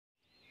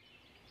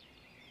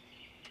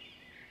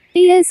A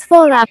is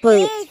for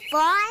apple. A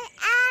for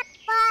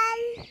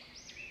apple.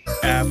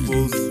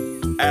 Apples,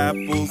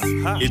 apples,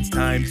 it's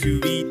time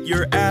to eat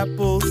your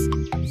apples.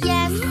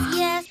 Yes,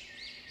 yes.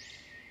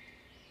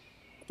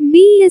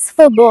 B is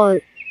for ball.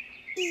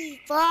 B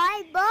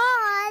for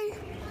ball.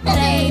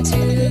 Play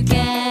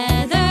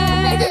together.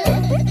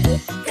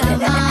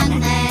 Come on,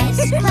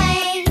 let's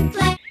play,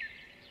 play.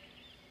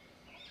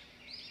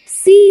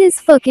 C is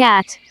for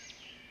cat.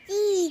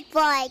 C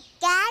for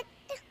cat.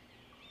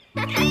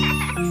 Me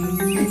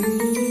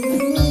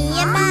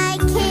and my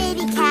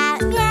kitty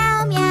cat.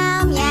 Meow,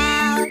 meow,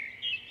 meow.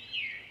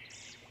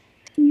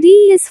 D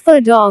is for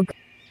dog.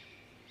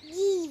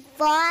 D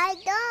for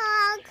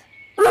dog.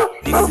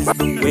 This is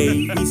the way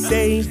we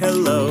say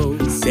hello.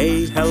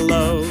 Say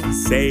hello,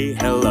 say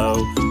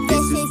hello.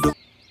 This is the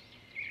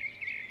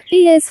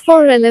E is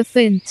for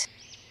elephant.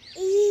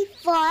 E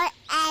for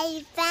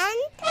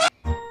elephant.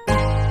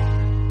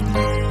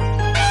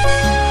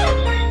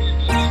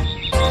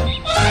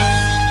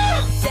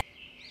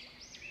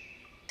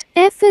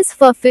 F is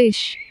for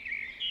fish.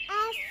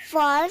 F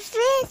for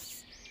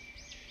fish.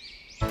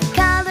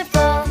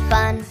 Colorful,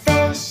 fun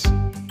fish.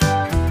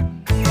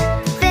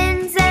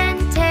 Fins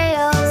and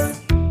tails.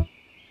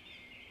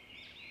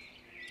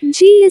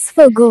 G is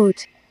for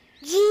goat.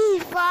 G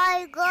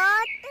for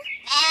goat.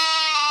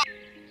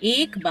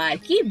 एक बार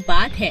की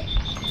बात है,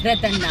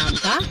 रतन नाम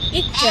का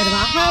एक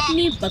चरवाहा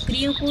अपनी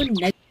बकरियों को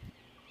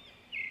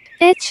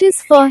H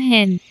is for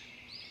hen.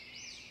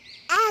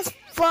 S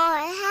for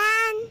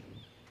hen.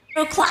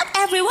 Clock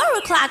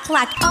everywhere, clock,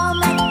 clock. All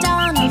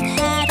MacDonald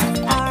had a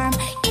farm.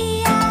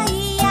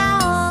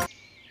 E-I-E-I-O.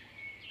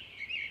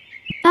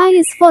 I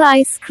is for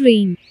ice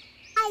cream.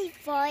 I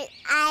for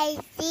ice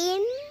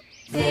cream.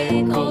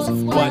 Pickles,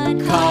 what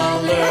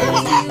color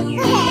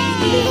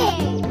do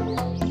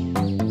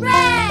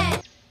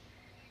red.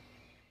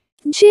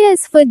 J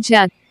is for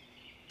jug.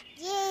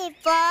 J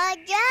for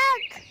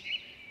jug.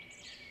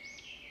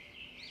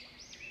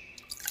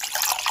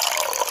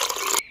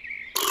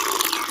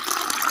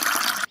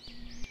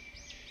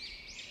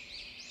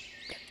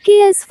 K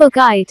is for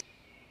kite.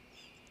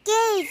 K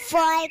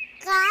for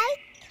kite.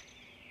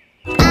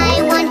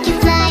 I want to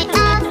fly a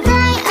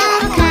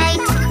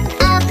kite,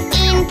 up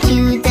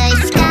into the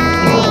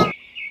sky.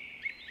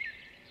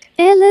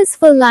 L is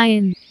for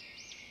lion.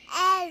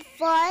 L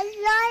for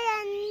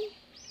lion.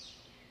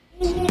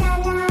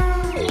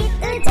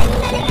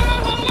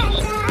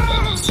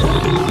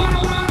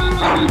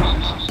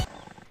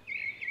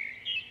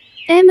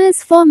 M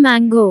is for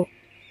mango.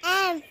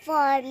 M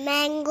for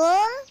mango.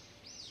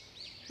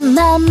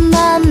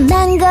 Mama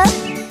mango,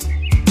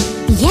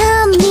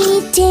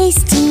 yummy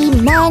tasty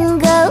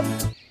mango.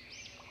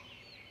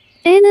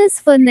 N is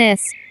for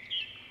nest.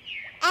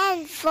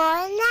 N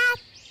for nut.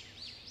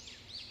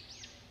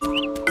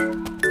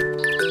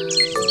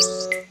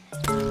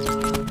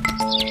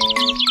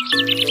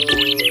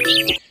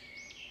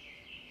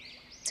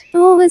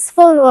 O is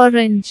for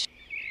orange.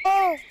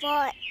 O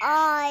for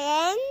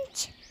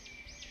orange.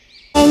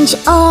 Orange,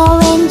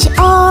 orange,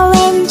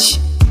 orange,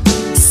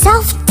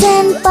 soft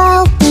and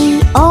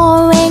pulpy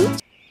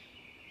orange.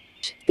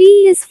 P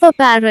is for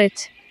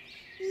parrot.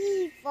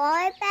 P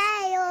for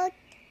parrot.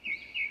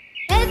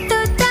 मैं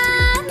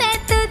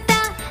तोता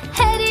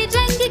हरे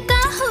रंग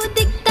का हूँ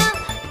दिखता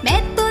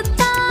मैं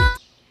तोता.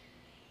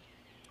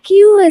 Q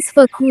is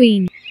for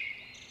queen.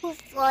 Q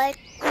for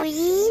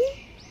queen.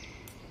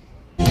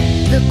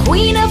 The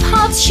queen of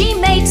hearts, she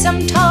made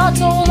some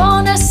tarts all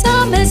on a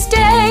summer's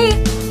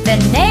day. The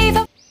knave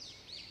of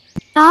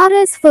R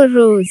is for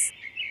rose.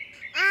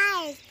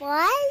 I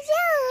for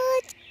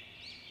rose.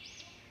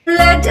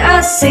 Let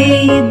us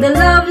see the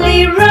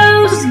lovely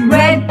rose,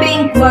 red,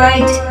 pink,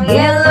 white,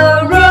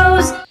 yellow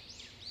rose.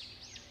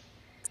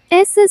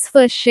 S is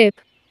for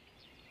ship.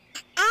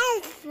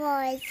 S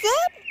for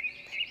ship.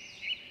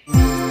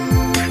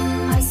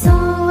 I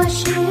saw a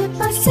ship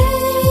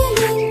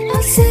a-sailing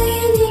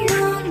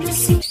on the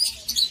sea.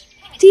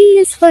 T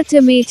is for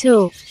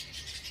tomato.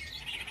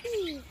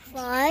 T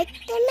for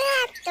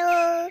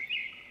tomato.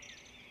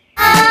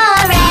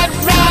 Oh, red,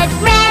 red,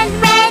 red,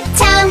 red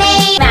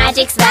tomato.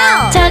 Magic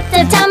spell. Took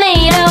the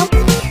tomato.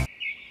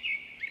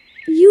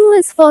 U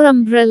is for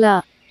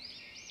umbrella.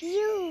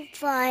 U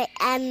for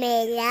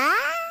umbrella.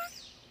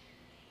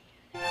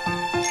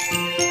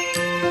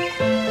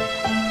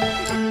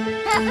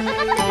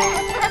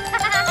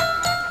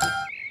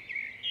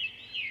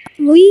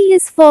 V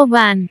is for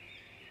van.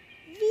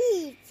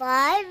 V for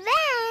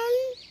van.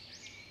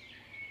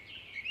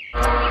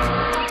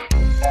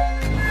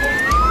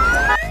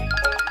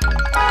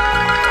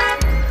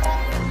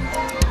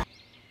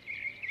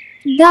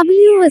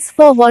 W is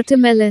for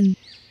watermelon.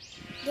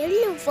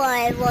 W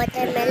for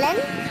watermelon.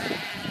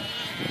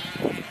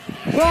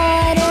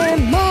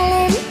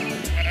 Watermelon,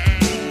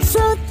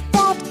 fruit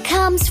that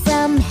comes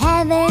from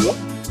heaven.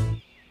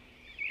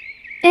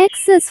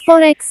 X is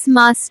for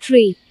Xmas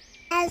tree.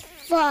 S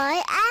for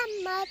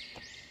almond.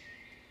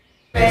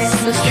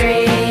 Christmas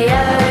tree,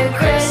 oh,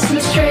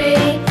 Christmas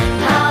tree,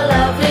 how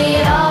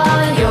lovely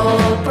are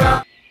your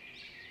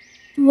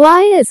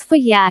Y is for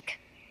yak.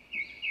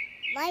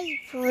 Y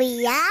for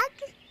yak.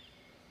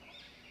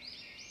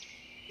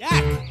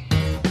 Yak.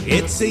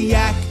 It's a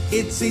yak,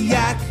 it's a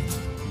yak.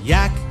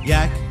 Yak,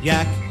 yak,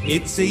 yak,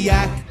 it's a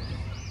yak.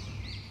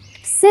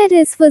 Z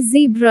is for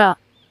zebra.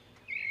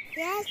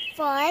 Yes,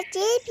 for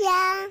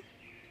zebra.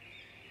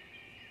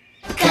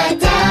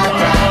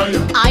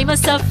 I'm a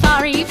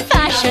safari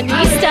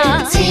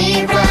fashionista.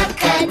 Zebra,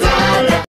 cadabra.